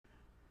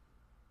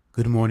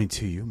Good morning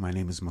to you. My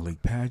name is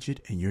Malik Padgett,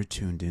 and you're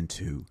tuned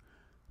into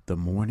the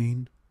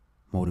Morning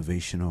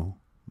Motivational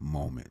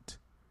Moment.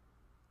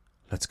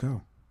 Let's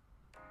go.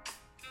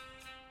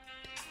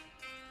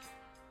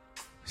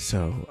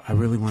 So, I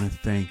really want to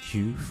thank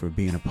you for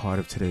being a part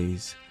of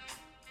today's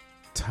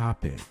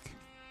topic.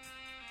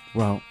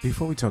 Well,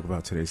 before we talk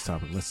about today's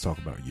topic, let's talk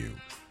about you.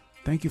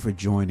 Thank you for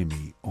joining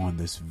me on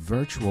this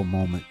virtual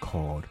moment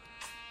called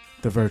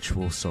the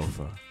Virtual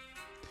Sofa.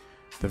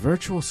 The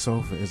virtual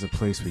sofa is a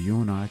place where you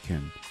and I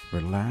can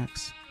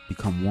relax,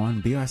 become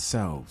one, be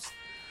ourselves,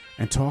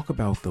 and talk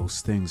about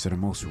those things that are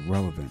most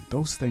relevant,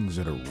 those things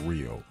that are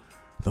real,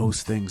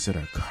 those things that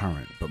are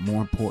current. But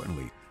more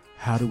importantly,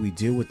 how do we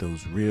deal with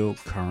those real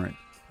current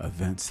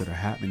events that are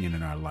happening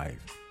in our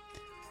life?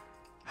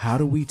 How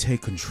do we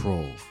take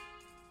control?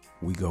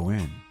 We go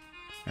in,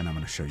 and I'm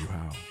going to show you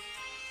how.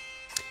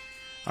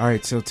 All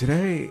right, so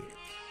today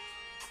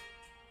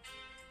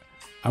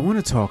I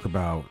want to talk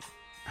about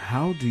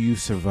how do you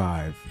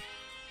survive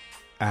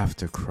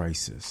after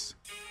crisis?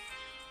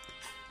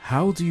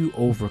 How do you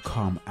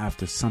overcome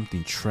after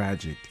something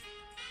tragic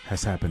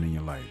has happened in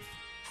your life?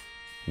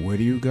 Where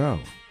do you go?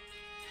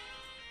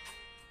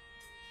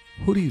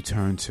 Who do you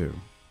turn to?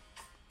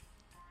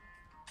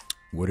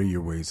 What are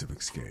your ways of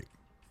escape?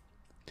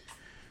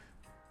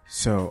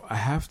 So I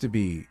have to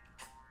be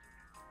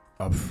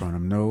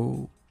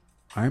upfront.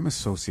 I am a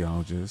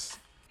sociologist,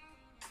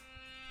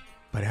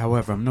 but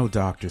however, I'm no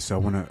doctor, so I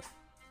want to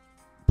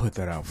put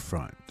that out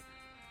front.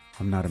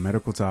 I'm not a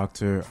medical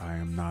doctor. I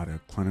am not a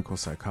clinical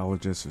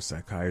psychologist or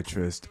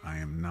psychiatrist. I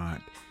am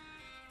not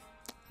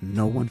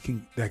no one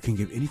that can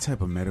give any type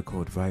of medical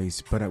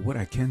advice. But what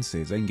I can say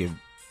is I can give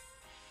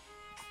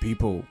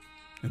people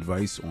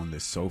advice on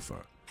this sofa.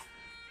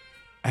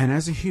 And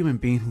as a human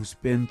being who's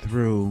been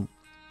through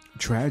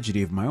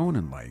tragedy of my own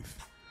in life,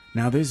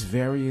 now there's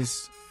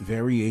various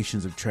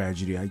variations of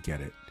tragedy. I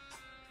get it.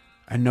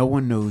 And no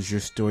one knows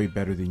your story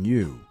better than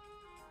you.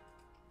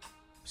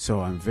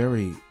 So I'm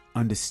very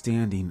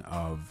understanding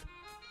of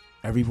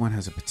everyone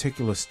has a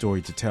particular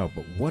story to tell.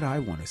 But what I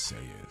want to say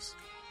is,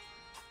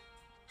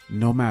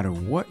 no matter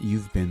what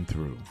you've been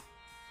through,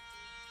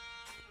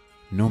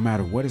 no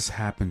matter what has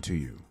happened to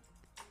you,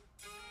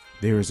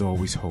 there is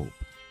always hope.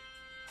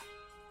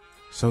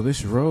 So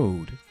this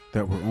road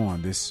that we're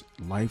on, this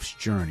life's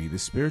journey,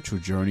 this spiritual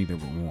journey that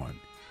we're on,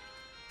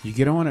 you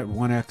get on at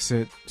one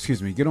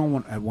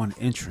at one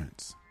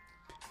entrance.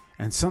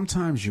 And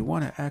sometimes you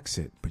want to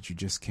exit, but you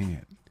just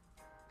can't.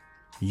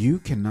 You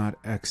cannot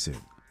exit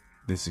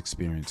this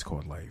experience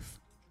called life.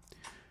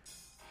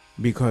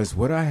 Because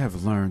what I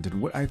have learned,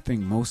 and what I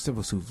think most of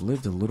us who've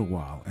lived a little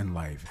while in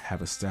life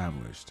have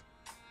established,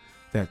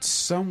 that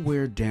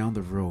somewhere down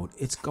the road,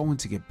 it's going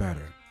to get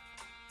better.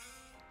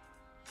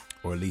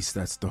 Or at least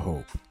that's the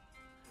hope.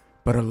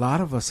 But a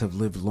lot of us have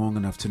lived long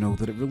enough to know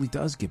that it really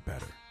does get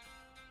better.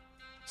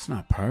 It's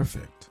not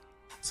perfect.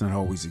 It's not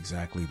always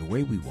exactly the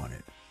way we want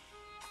it.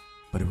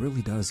 But it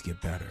really does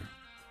get better.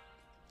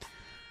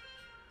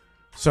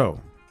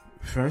 So,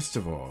 first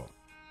of all,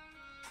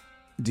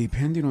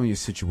 depending on your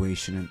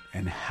situation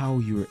and how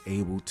you're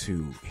able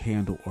to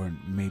handle or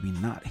maybe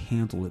not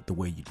handle it the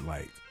way you'd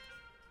like,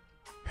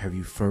 have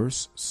you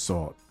first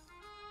sought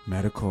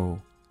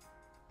medical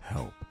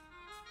help?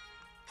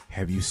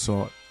 Have you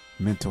sought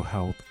mental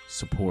health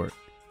support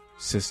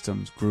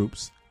systems,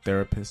 groups,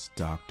 therapists,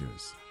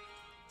 doctors?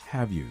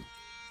 Have you?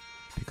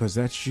 Because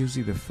that's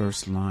usually the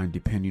first line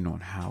depending on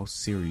how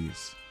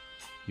serious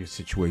your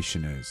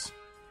situation is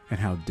and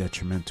how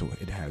detrimental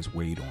it has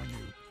weighed on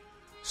you.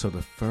 So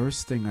the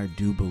first thing I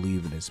do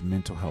believe in is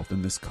mental health.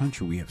 In this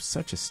country, we have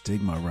such a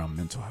stigma around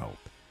mental health.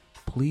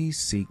 Please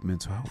seek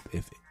mental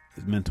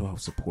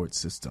health support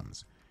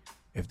systems,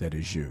 if that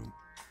is you.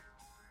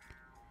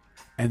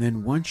 And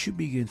then once you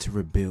begin to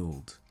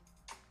rebuild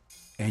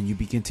and you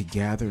begin to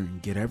gather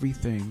and get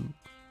everything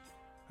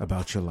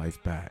about your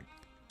life back,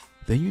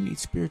 then you need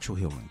spiritual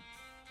healing.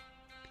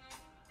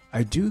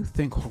 I do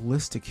think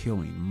holistic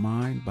healing,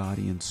 mind,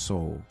 body, and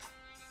soul.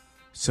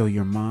 So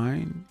your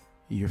mind,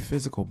 your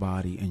physical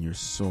body, and your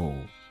soul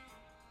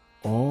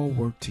all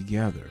work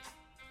together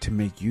to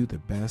make you the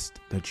best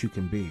that you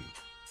can be.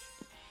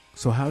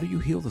 So how do you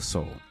heal the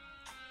soul?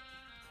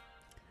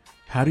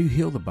 How do you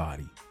heal the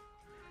body?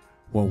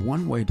 Well,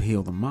 one way to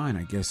heal the mind,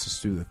 I guess, is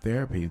through the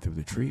therapy and through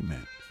the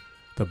treatment.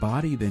 The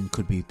body then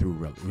could be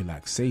through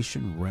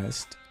relaxation,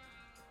 rest,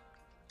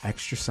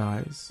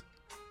 exercise,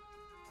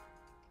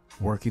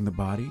 working the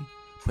body.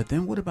 But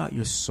then what about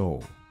your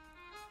soul?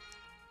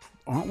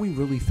 Aren't we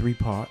really three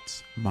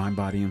parts, mind,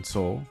 body, and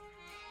soul?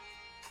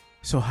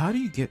 So how do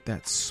you get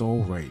that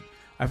soul right?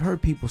 I've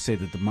heard people say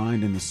that the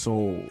mind and the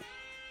soul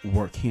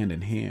work hand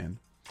in hand.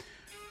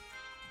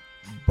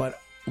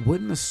 But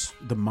wouldn't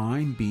the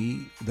mind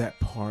be that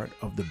part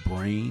of the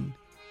brain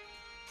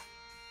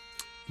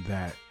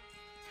that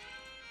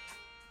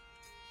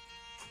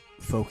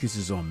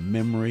focuses on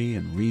memory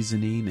and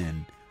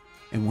reasoning,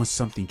 and once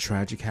something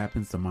tragic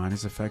happens, the mind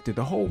is affected?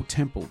 The whole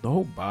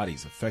body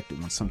is affected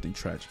when something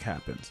tragic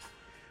happens.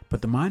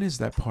 But the mind is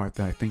that part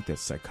that I think that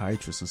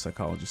psychiatrists and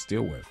psychologists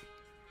deal with.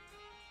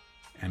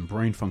 And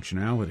brain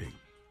functionality.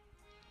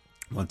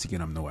 Once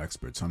again, I'm no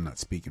expert, so I'm not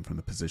speaking from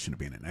the position of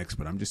being an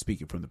expert. I'm just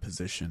speaking from the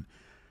position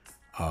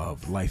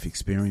of life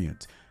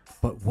experience.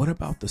 But what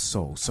about the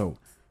soul? So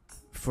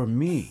for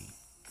me,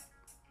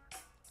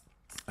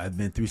 I've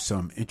been through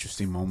some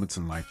interesting moments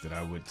in life that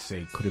I would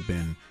say could have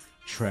been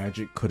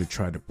tragic, could have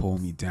tried to pull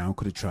me down,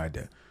 could have tried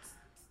to,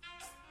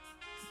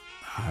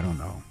 I don't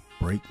know,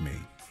 break me.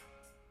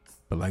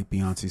 But like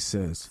Beyonce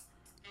says,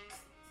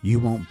 you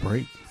won't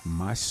break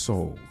my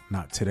soul.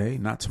 Not today,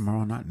 not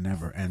tomorrow, not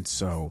never. And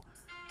so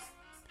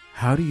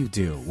how do you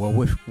deal?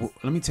 Well,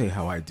 let me tell you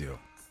how I deal.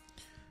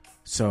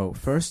 So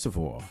first of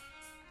all,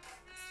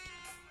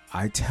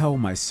 I tell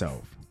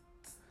myself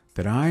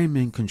that I am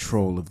in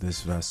control of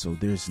this vessel.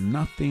 There's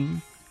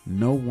nothing,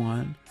 no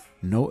one,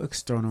 no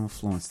external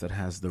influence that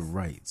has the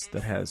rights,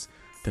 that has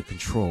the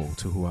control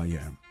to who I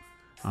am.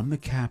 I'm the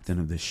captain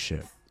of this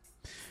ship.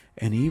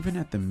 And even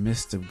at the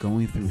midst of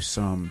going through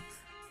some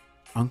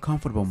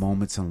uncomfortable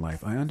moments in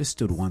life, I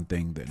understood one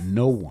thing, that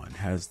no one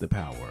has the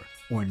power,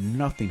 or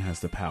nothing has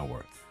the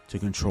power to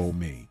control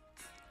me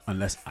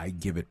unless I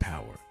give it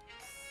power.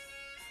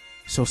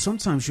 So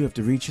sometimes you have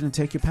to reach in and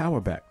take your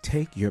power back.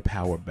 Take your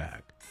power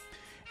back.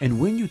 And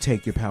when you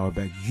take your power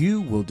back,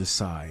 you will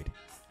decide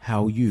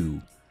how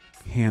you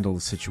handle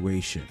the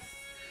situation.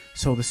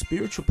 So the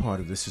spiritual part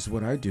of this is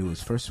what I do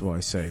is, first of all,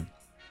 I say,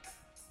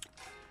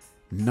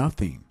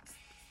 nothing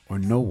or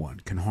no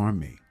one can harm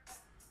me.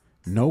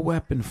 No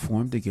weapon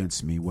formed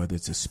against me, whether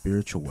it's a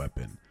spiritual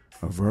weapon,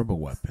 a verbal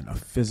weapon, a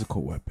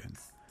physical weapon,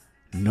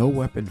 no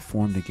weapon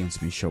formed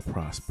against me shall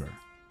prosper.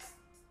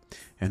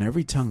 And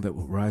every tongue that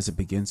will rise up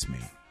against me,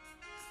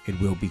 it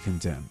will be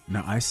condemned.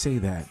 Now, I say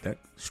that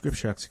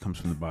scripture actually comes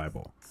from the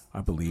Bible.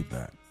 I believe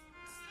that.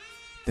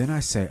 Then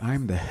I say, I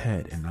am the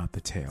head and not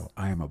the tail.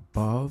 I am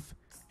above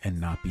and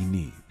not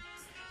beneath.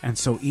 And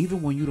so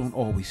even when you don't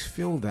always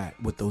feel that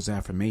with those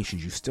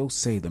affirmations, you still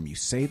say them. You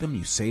say them,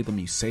 you say them,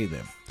 you say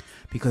them.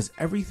 Because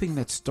everything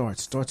that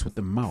starts with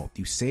the mouth.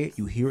 You say it,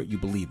 you hear it, you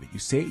believe it. You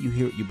say it, you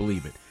hear it, you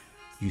believe it.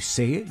 You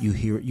say it, you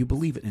hear it, you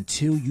believe it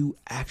until you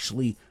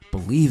actually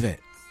believe it.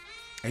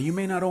 And you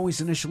may not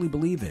always initially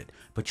believe it,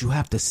 but you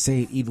have to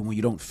say it even when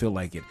you don't feel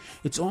like it.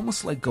 It's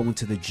almost like going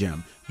to the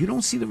gym. You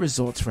don't see the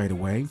results right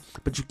away,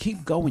 but you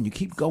keep going, you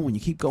keep going, you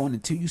keep going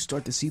until you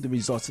start to see the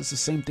results. It's the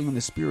same thing in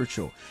the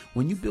spiritual.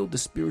 When you build the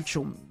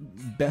spiritual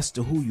best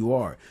of who you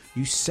are,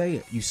 you say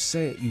it, you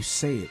say it, you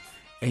say it,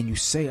 and you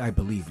say, I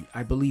believe it.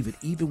 I believe it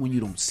even when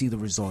you don't see the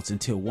results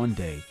until one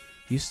day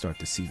you start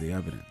to see the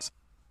evidence.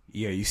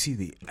 Yeah, you see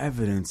the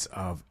evidence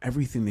of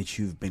everything that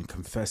you've been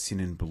confessing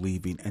and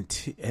believing, and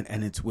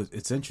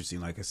it's interesting.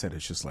 Like I said,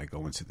 it's just like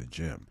going to the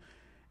gym.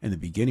 In the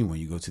beginning,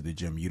 when you go to the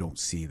gym, you don't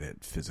see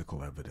that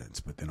physical evidence,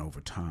 but then over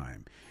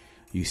time,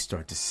 you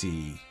start to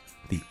see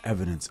the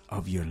evidence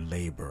of your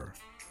labor.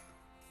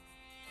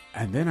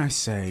 And then I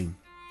say,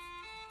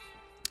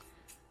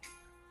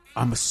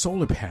 I'm a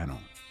solar panel.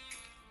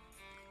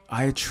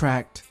 I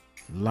attract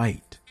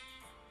light.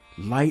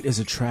 Light is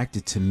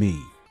attracted to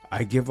me.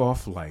 I give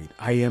off light.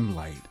 I am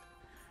light.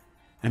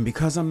 And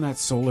because I'm that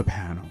solar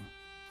panel,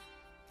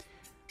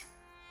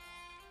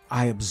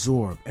 I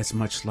absorb as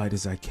much light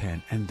as I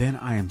can. And then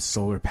I am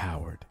solar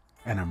powered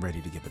and I'm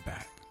ready to give it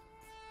back.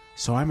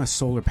 So I'm a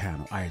solar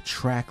panel. I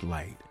attract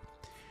light.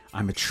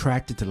 I'm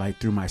attracted to light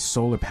through my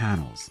solar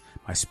panels,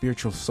 my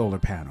spiritual solar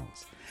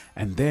panels.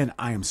 And then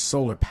I am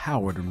solar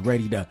powered and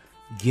ready to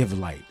give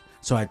light.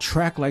 So I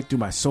attract light through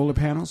my solar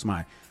panels,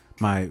 my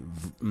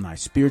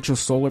spiritual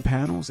solar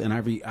panels, and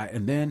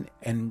and then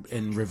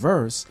in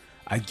reverse,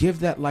 I give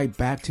that light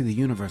back to the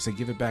universe. I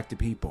give it back to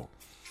people.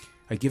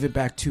 I give it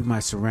back to my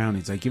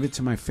surroundings. I give it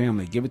to my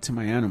family. I give it to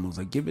my animals.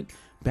 I give it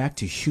back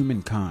to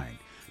humankind.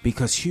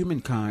 Because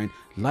humankind,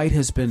 light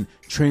has been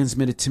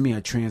transmitted to me. I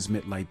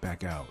transmit light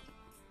back out.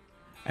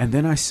 And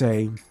then I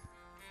say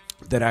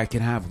that I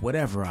can have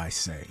whatever I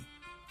say.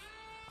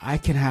 I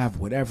can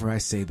have whatever I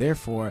say.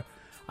 Therefore,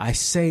 I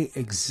say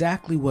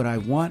exactly what I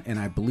want, and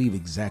I believe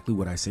exactly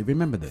what I say.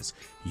 Remember this.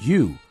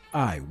 You,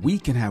 we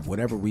can have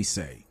whatever we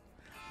say.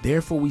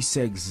 Therefore, we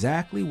say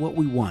exactly what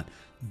we want.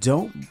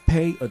 Don't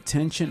pay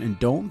attention and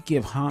don't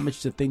give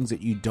homage to things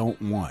that you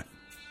don't want.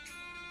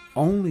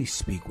 Only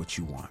speak what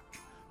you want.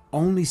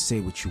 Only say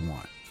what you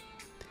want.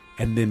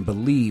 And then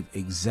believe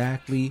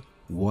exactly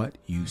what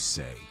you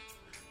say.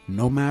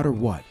 No matter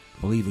what,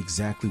 believe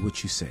exactly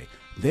what you say.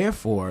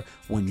 Therefore,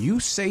 when you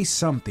say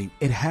something,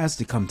 it has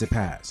to come to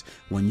pass.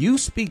 When you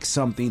speak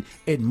something,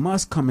 it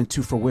must come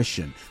into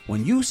fruition.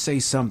 When you say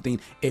something,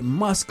 it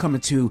must come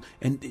into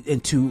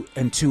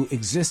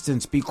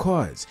existence,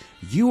 because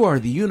you are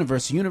the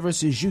universe. The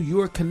universe is you. You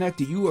are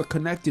connected. You are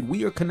connected.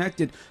 We are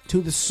connected to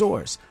the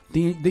source,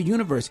 the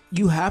universe.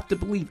 You have to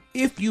believe.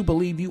 If you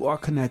believe you are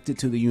connected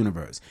to the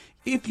universe,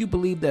 if you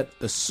believe that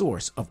the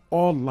source of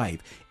all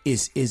life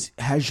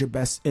has your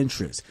best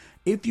interest,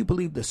 if you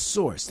believe the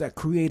source that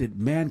created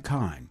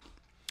mankind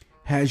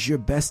has your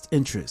best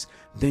interest,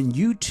 then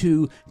you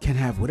too can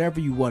have whatever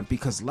you want.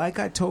 Because like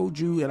I told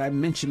you, and I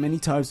mentioned many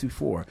times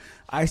before,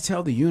 I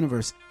tell the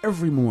universe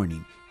every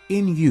morning,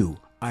 in you,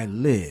 I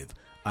live,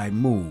 I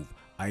move,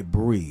 I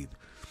breathe,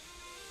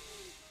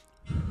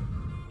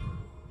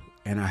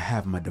 and I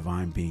have my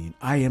divine being.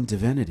 I am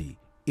divinity.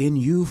 In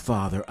you,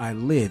 Father, I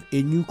live.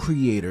 In you,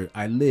 Creator,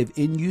 I live.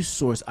 In you,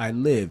 Source, I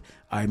live,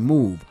 I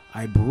move,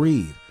 I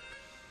breathe.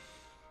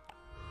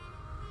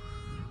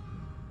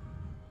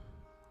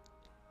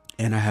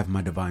 And I have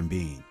my divine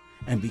being.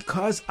 And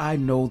because I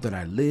know that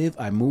I live,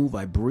 I move,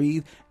 I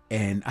breathe,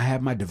 and I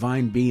have my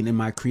divine being in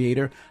my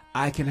Creator,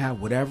 I can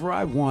have whatever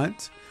I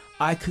want.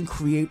 I can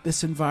create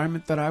this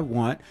environment that I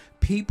want.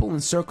 People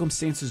and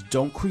circumstances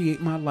don't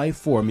create my life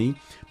for me.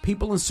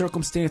 People and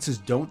circumstances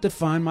don't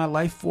define my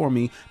life for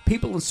me.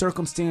 People and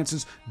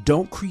circumstances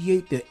don't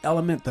create the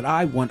element that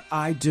I want.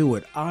 I do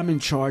it. I'm in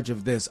charge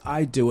of this.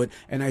 I do it.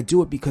 And I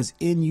do it because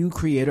in you,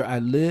 Creator, I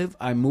live,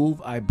 I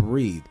move, I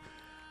breathe.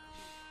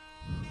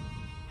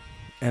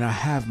 And I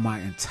have my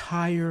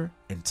entire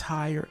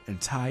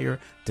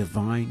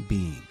divine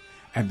being.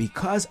 And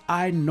because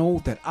I know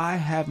that I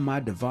have my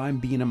divine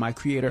being and my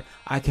Creator,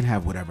 I can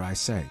have whatever I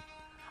say.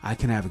 I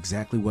can have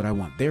exactly what I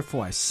want.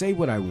 Therefore, I say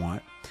what I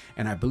want,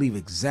 and I believe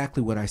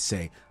exactly what I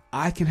say.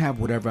 I can have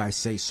whatever I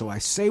say, so I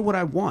say what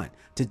I want.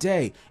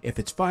 Today, if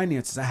it's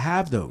finances, I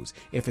have those.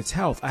 If it's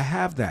health, I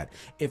have that.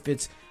 If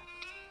it's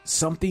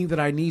something that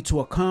I need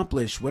to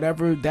accomplish,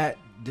 whatever that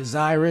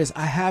desire is,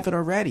 I have it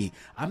already.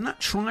 I'm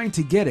not trying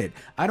to get it.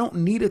 I don't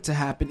need it to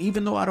happen,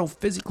 even though I don't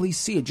physically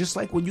see it. Just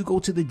like when you go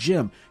to the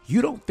gym,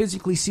 you don't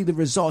physically see the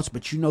results,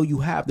 but you know you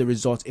have the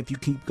results if you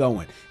keep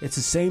going. It's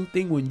the same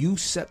thing when you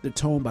set the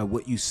tone by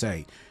what you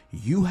say.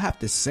 You have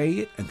to say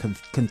it and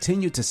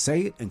continue to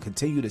say it and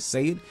continue to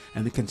say it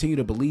and then continue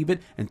to believe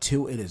it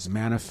until it is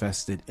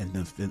manifested in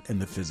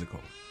the physical.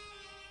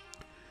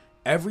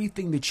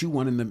 Everything that you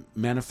want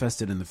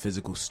manifested in the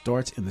physical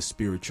starts in the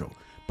spiritual.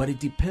 But it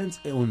depends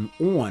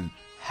on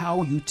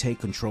how you take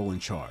control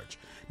and charge.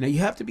 Now, you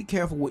have to be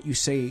careful what you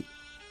say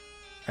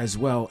as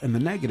well in the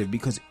negative,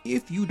 because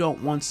if you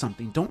don't want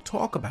something, don't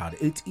talk about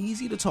it. It's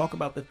easy to talk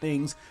about the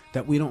things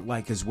that we don't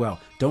like as well.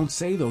 Don't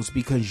say those,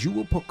 because you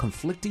will put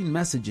conflicting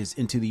messages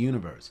into the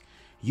universe.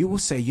 You will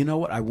say, you know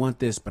what, I want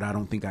this, but I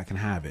don't think I can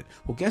have it.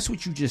 Well, guess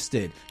what you just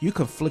did? You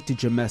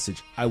conflicted your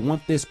message. I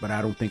want this, but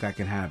I don't think I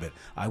can have it.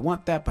 I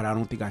want that, but I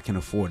don't think I can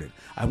afford it.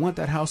 I want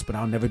that house, but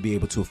I'll never be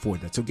able to afford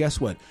that. So guess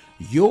what?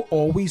 You'll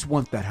always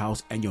want that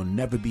house, and you'll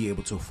never be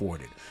able to afford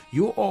it.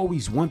 You'll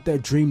always want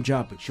that dream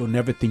job, but you'll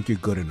never think you're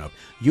good enough.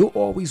 You'll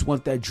always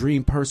want that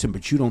dream person,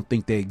 but you don't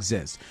think they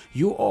exist.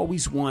 You'll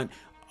always want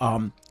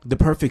the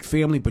perfect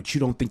family, but you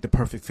don't think the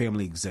perfect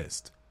family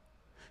exists.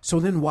 So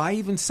then why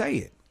even say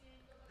it?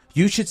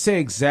 You should say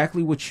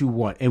exactly what you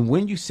want. And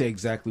when you say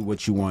exactly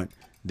what you want,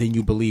 then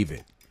you believe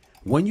it.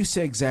 When you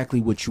say exactly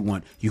what you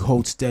want, you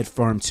hold stead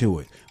firm to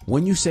it.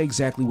 When you say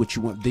exactly what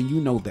you want, then you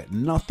know that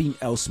nothing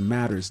else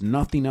matters.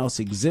 Nothing else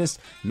exists.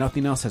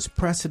 Nothing else has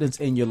precedence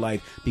in your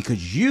life,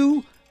 because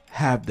you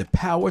have the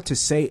power to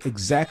say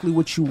exactly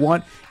what you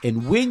want.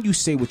 And when you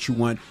say what you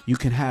want, you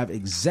can have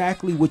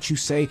exactly what you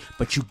say,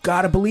 but you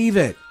got to believe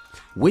it.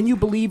 When you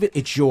believe it,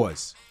 it's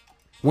yours.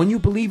 When you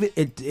believe it,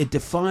 it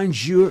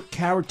defines your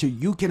character.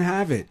 You can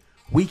have it.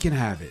 We can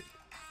have it.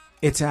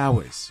 It's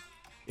ours.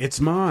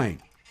 It's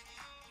mine.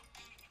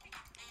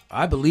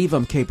 I believe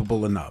I'm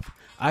capable enough.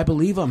 I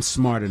believe I'm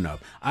smart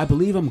enough. I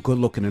believe I'm good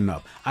looking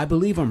enough. I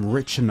believe I'm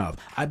rich enough.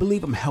 I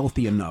believe I'm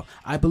healthy enough.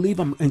 I believe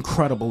I'm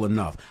incredible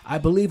enough. I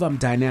believe I'm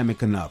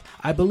dynamic enough.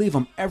 I believe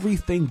I'm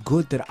everything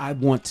good that I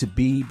want to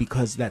be,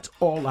 because that's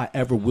all I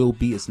ever will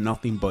be, is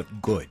nothing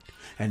but good.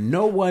 And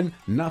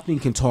nothing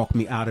can talk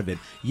me out of it.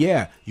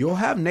 Yeah, you'll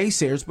have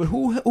naysayers, but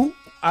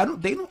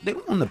they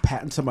don't own the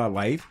patent to my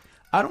life.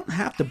 I don't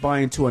have to buy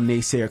into a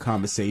naysayer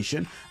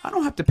conversation. I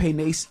don't have to pay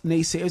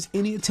naysayers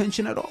any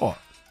attention at all,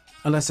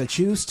 unless I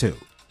choose to.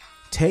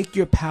 Take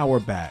your power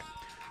back.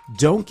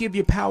 Don't give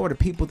your power to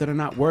people that are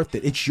not worth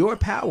it. It's your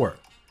power.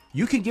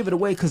 You can give it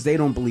away because they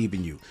don't believe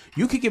in you.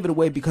 You can give it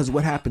away because of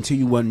what happened to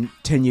you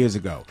 10 years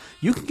ago.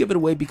 You can give it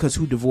away because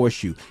who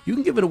divorced you. You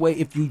can give it away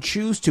if you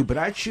choose to, but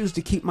I choose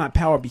to keep my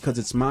power because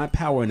it's my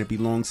power and it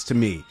belongs to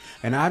me.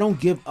 And I don't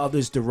give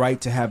others the right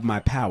to have my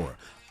power.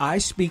 I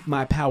speak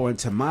my power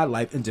into my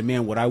life and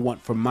demand what I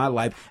want from my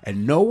life,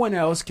 and no one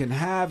else can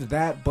have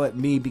that but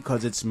me,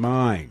 because it's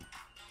mine.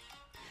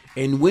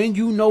 And when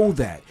you know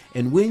that,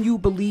 and when you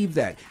believe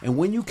that, and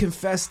when you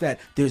confess that,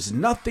 there's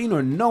nothing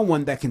or no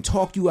one that can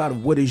talk you out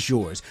of what is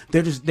yours.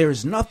 There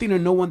is nothing or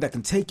no one that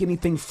can take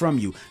anything from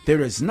you.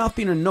 There is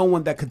nothing or no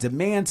one that can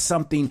demand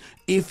something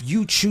if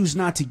you choose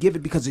not to give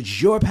it, because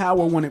it's your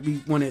power when it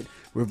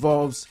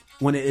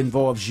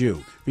involves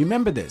you.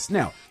 Remember this.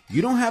 Now,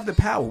 you don't have the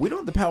power. We don't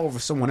have the power over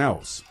someone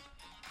else.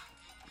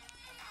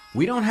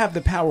 We don't have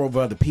the power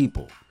over other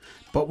people,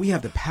 but we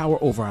have the power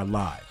over our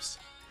lives.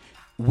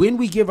 when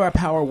we give our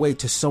power away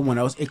to someone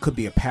else, it could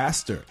be a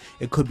pastor,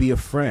 it could be a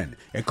friend,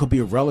 it could be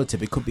a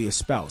relative, it could be a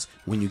spouse.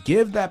 When you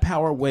give that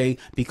power away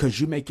because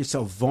you make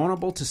yourself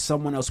vulnerable to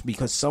someone else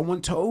because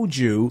someone told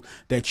you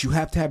that you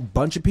have to have a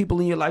bunch of people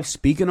in your life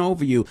speaking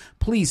over you,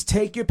 please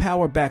take your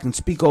power back and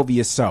speak over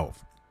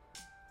yourself.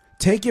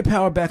 Take your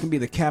power back and be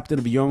the captain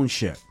of your own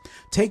ship.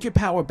 Take your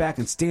power back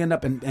and stand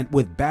up and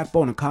with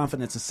backbone and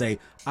confidence and say,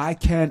 I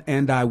can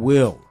and I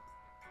will.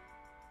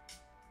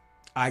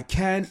 I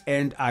can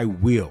and I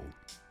will.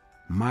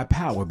 My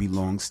power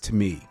belongs to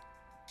me.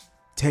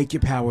 Take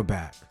your power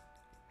back.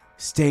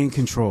 Stay in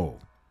control.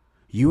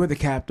 You are the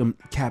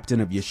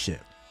captain of your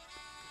ship.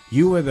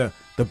 You are the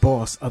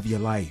boss of your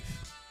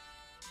life.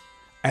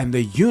 And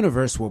the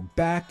universe will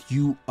back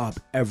you up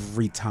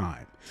every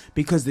time.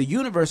 Because the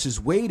universe is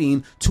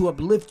waiting to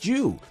uplift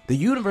you. The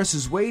universe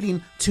is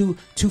waiting to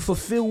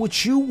fulfill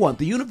what you want.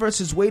 The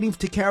universe is waiting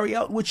to carry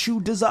out what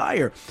you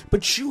desire.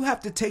 But you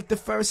have to take the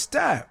first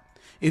step.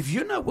 If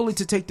you're not willing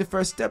to take the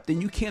first step, then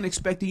you can't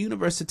expect the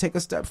universe to take a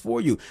step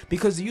for you,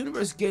 because the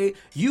universe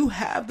you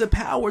have the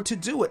power to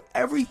do it.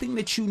 Everything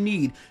that you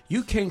need,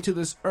 you came to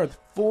this earth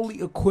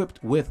fully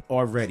equipped with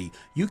already.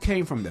 You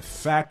came from the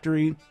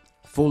factory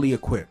fully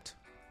equipped.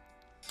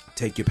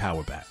 Take your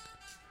power back.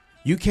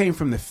 You came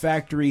from the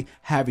factory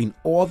having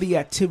all the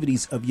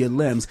activities of your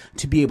limbs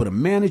to be able to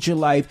manage your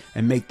life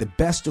and make the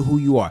best of who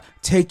you are.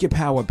 Take your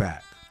power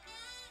back.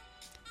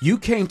 You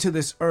came to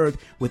this earth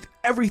with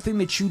everything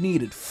that you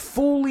needed,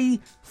 fully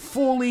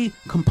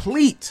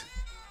complete.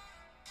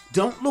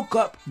 Don't look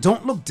up.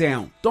 Don't look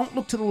down. Don't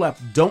look to the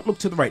left. Don't look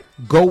to the right.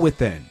 Go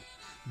within.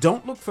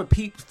 Don't look for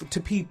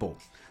people.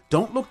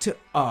 Don't look to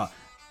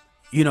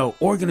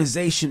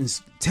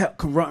organizations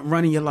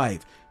running your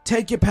life.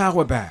 Take your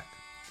power back.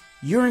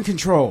 You're in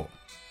control.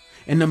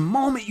 And the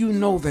moment you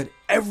know that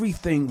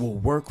everything will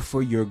work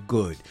for your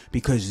good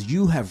because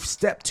you have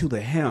stepped to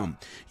the helm,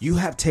 you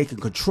have taken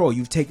control,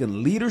 you've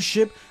taken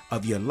leadership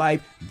of your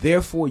life,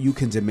 therefore you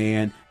can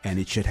demand, and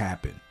it should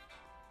happen.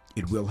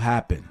 It will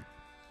happen.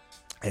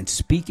 And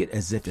speak it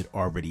as if it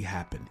already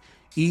happened,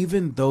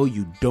 even though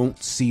you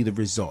don't see the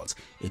results.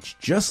 It's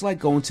just like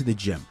going to the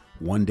gym.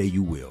 One day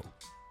you will.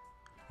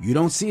 You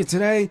don't see it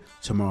today,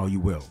 tomorrow you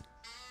will.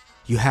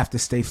 You have to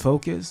stay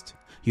focused.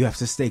 You have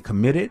to stay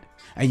committed,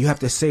 and you have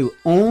to say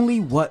only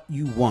what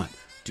you want.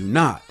 Do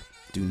not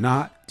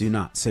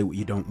say what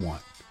you don't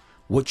want.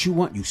 What you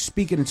want, you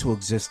speak it into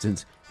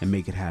existence and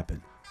make it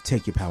happen.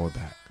 Take your power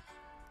back.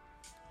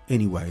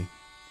 Anyway,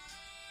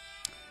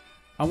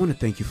 I want to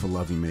thank you for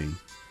loving me.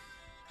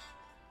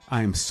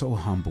 I am so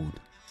humbled.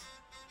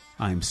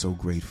 I am so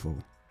grateful.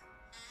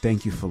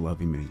 Thank you for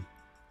loving me.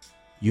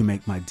 You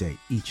make my day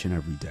each and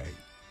every day.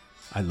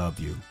 I love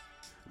you.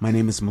 My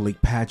name is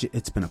Malik Padgett.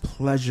 It's been a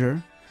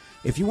pleasure.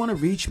 If you want to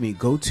reach me,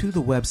 go to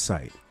the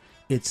website.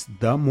 It's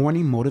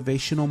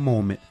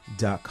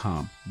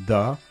themorningmotivationalmoment.com.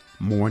 The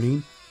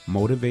Morning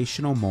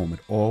Motivational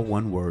Moment, all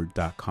one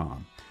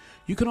word.com.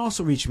 You can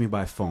also reach me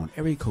by phone,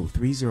 area code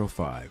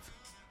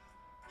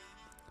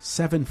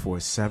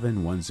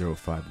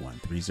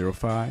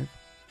 305-747-1051.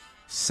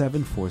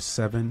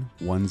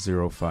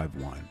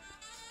 305-747-1051.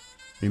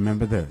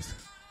 Remember this.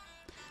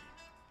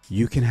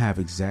 You can have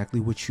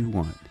exactly what you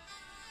want.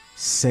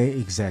 Say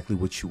exactly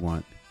what you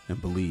want and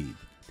believe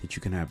that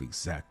you can have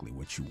exactly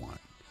what you want.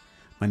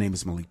 My name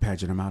is Malik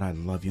Padgett. I'm out. I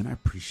love you and I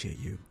appreciate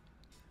you.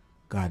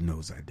 God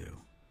knows I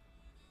do.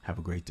 Have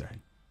a great day.